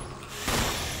fault.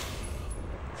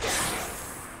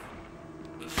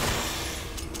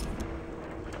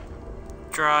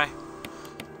 Try.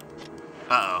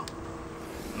 Uh-oh.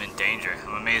 I'm in danger.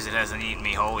 I'm amazed it hasn't eaten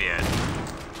me whole yet.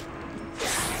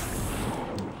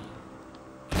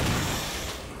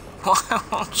 Why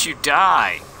won't you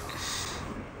die?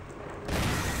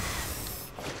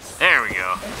 There we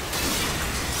go.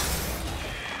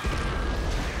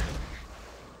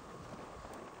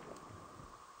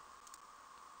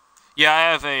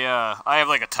 Yeah, I have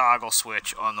like a toggle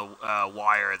switch on the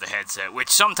wire of the headset, which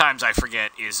sometimes I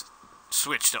forget is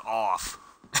switched to off,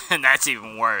 and that's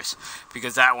even worse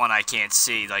because that one I can't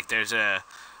see. Like there's a,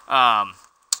 I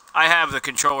have the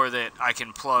controller that I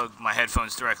can plug my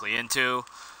headphones directly into.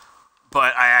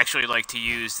 But I actually like to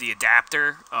use the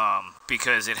adapter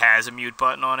because it has a mute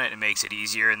button on it. It makes it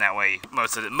easier, and that way,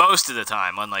 most of the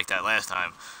time, unlike that last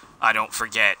time, I don't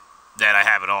forget that I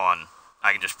have it on.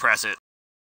 I can just press it,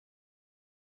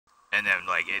 and then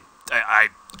like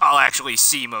I'll actually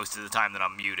see most of the time that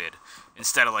I'm muted,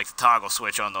 instead of like the toggle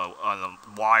switch on the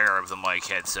wire of the mic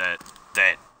headset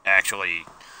that actually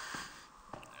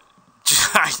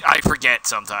I forget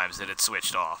sometimes that it's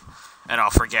switched off. And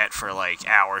I'll forget for like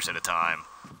hours at a time.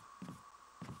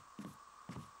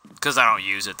 Because I don't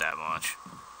use it that much.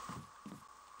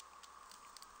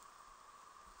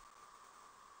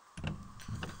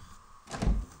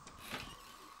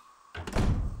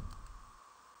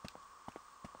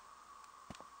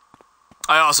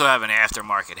 I also have an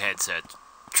aftermarket headset,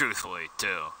 truthfully,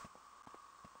 too.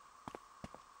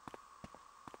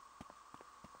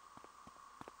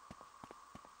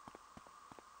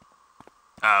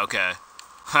 Oh, okay.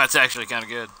 That's actually kind of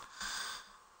good.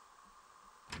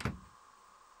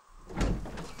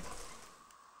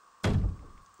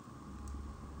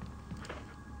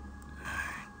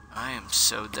 I am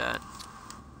so dead.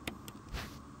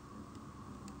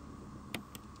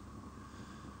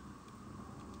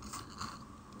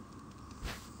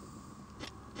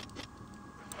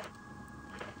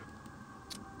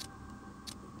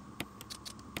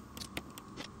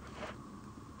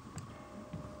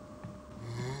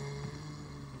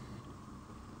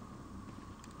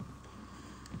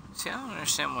 See, I don't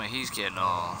understand why he's getting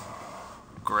all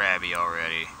grabby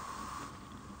already.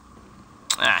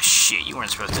 Ah, shit, you weren't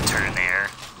supposed to turn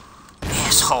there.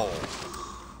 Asshole!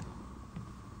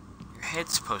 Your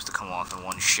head's supposed to come off in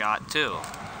one shot, too.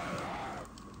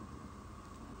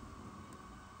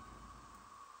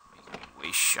 Making me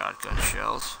waste shotgun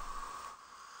shells.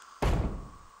 I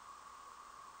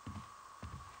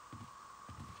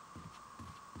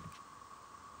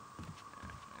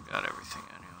got everything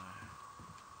anyway.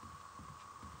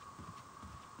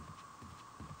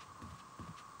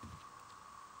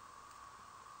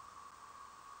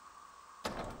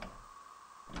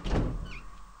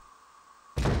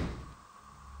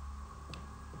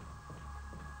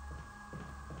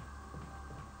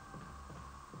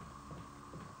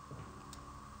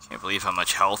 Can't believe how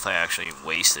much health I actually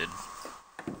wasted.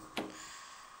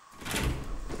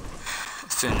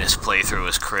 In this playthrough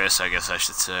as Chris, I guess I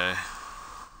should say.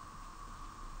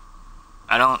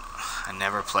 I I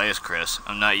never play as Chris.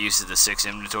 I'm not used to the 6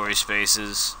 inventory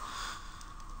spaces.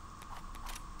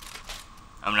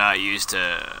 I'm not used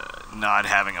to not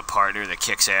having a partner that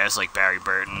kicks ass like Barry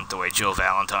Burton, the way Jill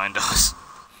Valentine does.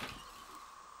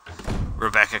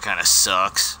 Rebecca kind of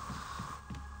sucks.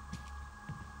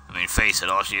 I mean, face it,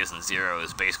 all she is in Zero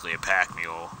is basically a pack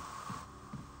mule.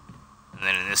 And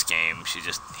then in this game, she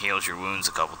just heals your wounds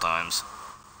a couple times.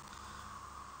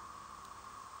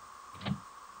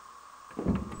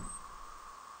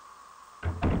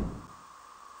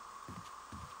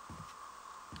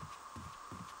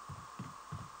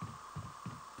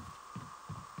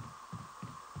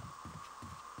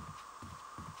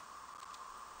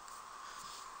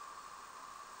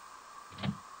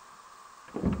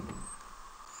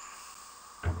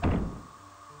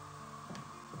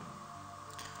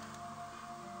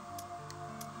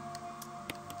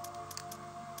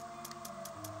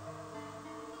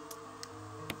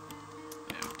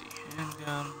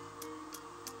 Handgun.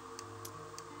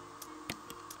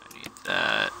 I need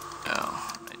that.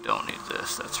 Oh, I don't need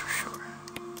this, that's for sure.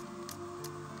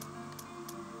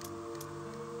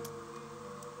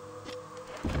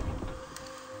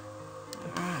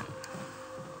 Alright.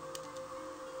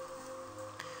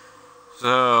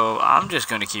 So, I'm just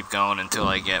gonna keep going until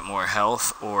I get more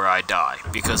health or I die.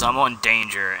 Because I'm on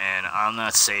danger and I'm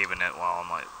not saving it while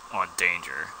I'm on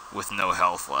danger with no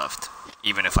health left.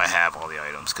 Even if I have all the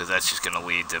items, because that's just going to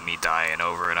lead to me dying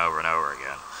over and over and over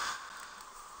again.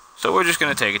 So we're just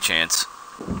going to take a chance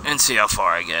and see how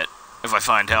far I get. If I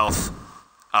find health,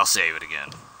 I'll save it again.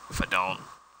 If I don't,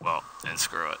 well, then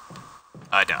screw it.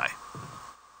 I die.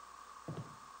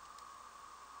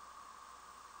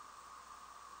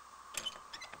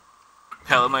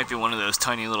 Hell, it might be one of those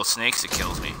tiny little snakes that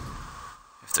kills me.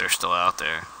 If they're still out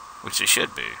there. Which they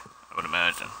should be, I would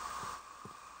imagine.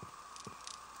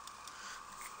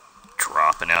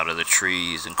 Dropping out of the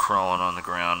trees and crawling on the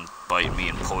ground, biting me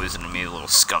and poisoning me, little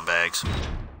scumbags.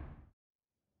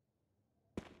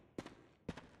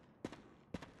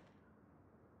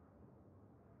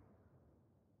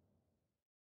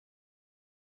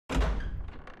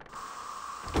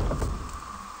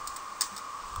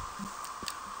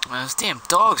 Those damn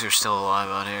dogs are still alive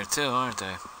out here too, aren't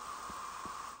they?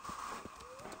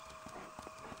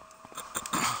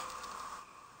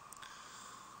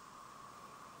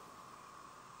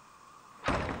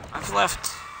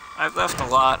 I've left a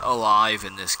lot alive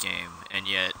in this game, and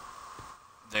yet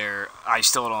I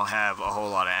still don't have a whole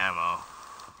lot of ammo.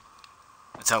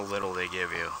 That's how little they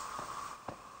give you.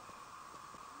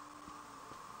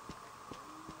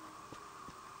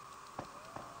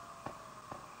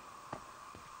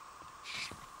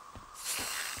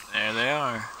 There they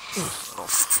are.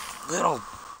 Little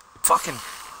fucking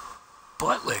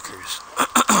butt lickers.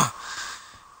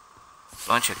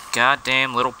 Bunch of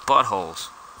goddamn little buttholes.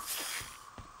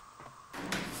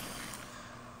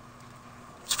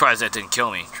 Surprised that didn't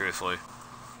kill me, truthfully.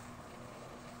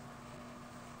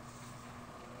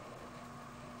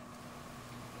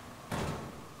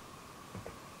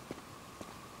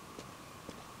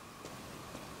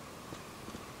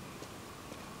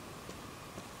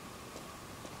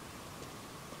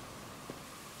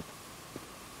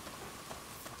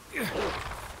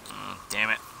 Damn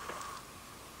it.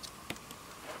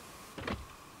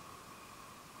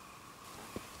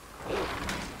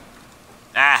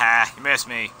 Aha, you missed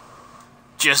me.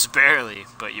 Just barely,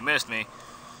 but you missed me.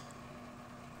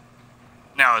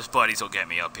 Now his buddies will get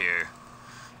me up here.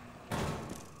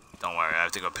 Don't worry, I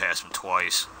have to go past him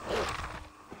twice.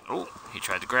 Oh, he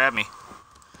tried to grab me.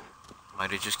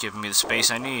 Might have just given me the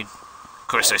space I need. Of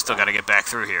course, I still gotta get back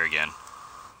through here again.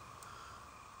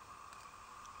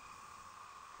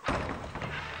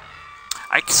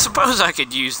 I suppose I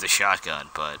could use the shotgun,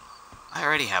 but I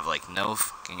already have like no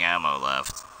fucking ammo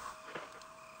left.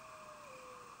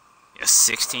 Yeah,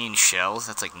 16 shells?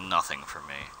 That's like nothing for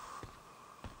me.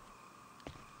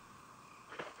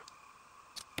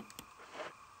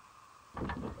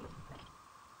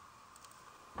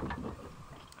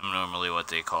 I'm normally what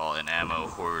they call an ammo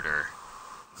hoarder.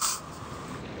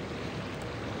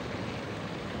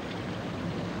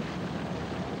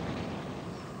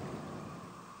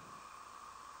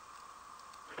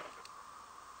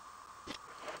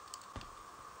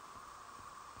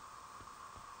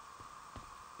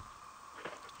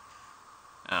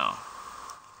 Oh.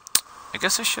 I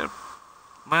guess I should...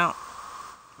 Well,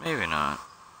 maybe not.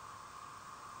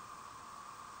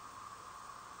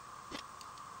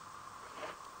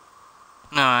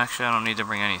 No, actually I don't need to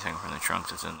bring anything from the trunk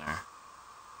that's in there.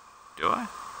 Do I?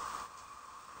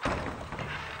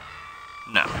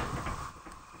 No.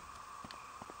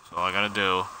 So all I gotta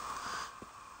do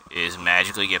is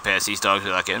magically get past these dogs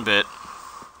without getting bit.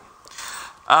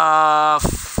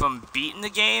 From beating the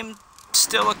game,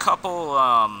 still a couple,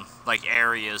 like,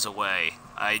 areas away.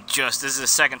 This is the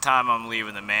second time I'm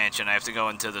leaving the mansion. I have to go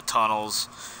into the tunnels,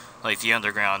 like the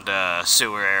underground,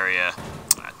 sewer area.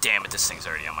 Ah, damn it, this thing's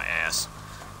already on my ass.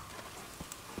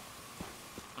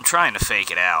 I'm trying to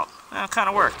fake it out. Well, it kind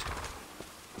of worked.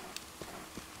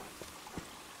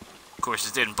 Of course,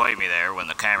 it didn't bite me there when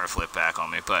the camera flipped back on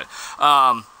me, but,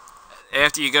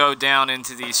 after you go down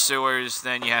into these sewers,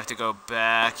 then you have to go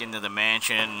back into the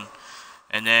mansion,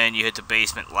 and then you hit the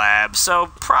basement lab.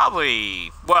 So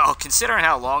probably, well, considering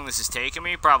how long this has taken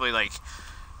me, probably like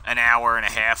an hour and a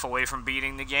half away from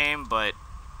beating the game, but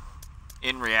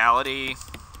in reality,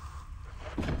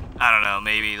 I don't know,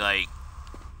 maybe like,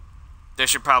 there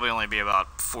should probably only be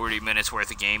about 40 minutes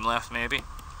worth of game left, maybe.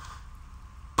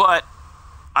 But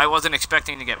I wasn't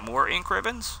expecting to get more ink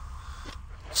ribbons,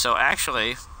 so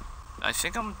actually, I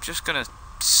think I'm just gonna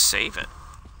save it.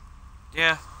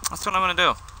 Yeah, that's what I'm gonna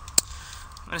do.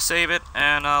 I'm gonna save it,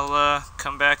 and I'll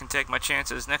come back and take my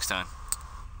chances next time.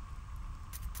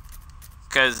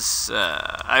 Because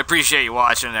I appreciate you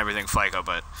watching and everything, FICO,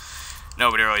 but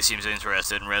nobody really seems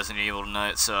interested in Resident Evil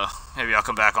tonight, so maybe I'll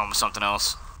come back on with something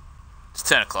else. It's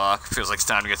 10 o'clock. Feels like it's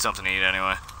time to get something to eat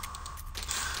anyway.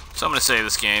 So I'm gonna save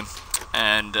this game,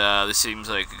 and this seems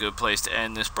like a good place to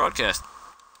end this broadcast.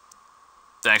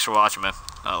 Thanks for watching, man.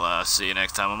 I'll see you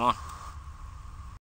next time I'm on.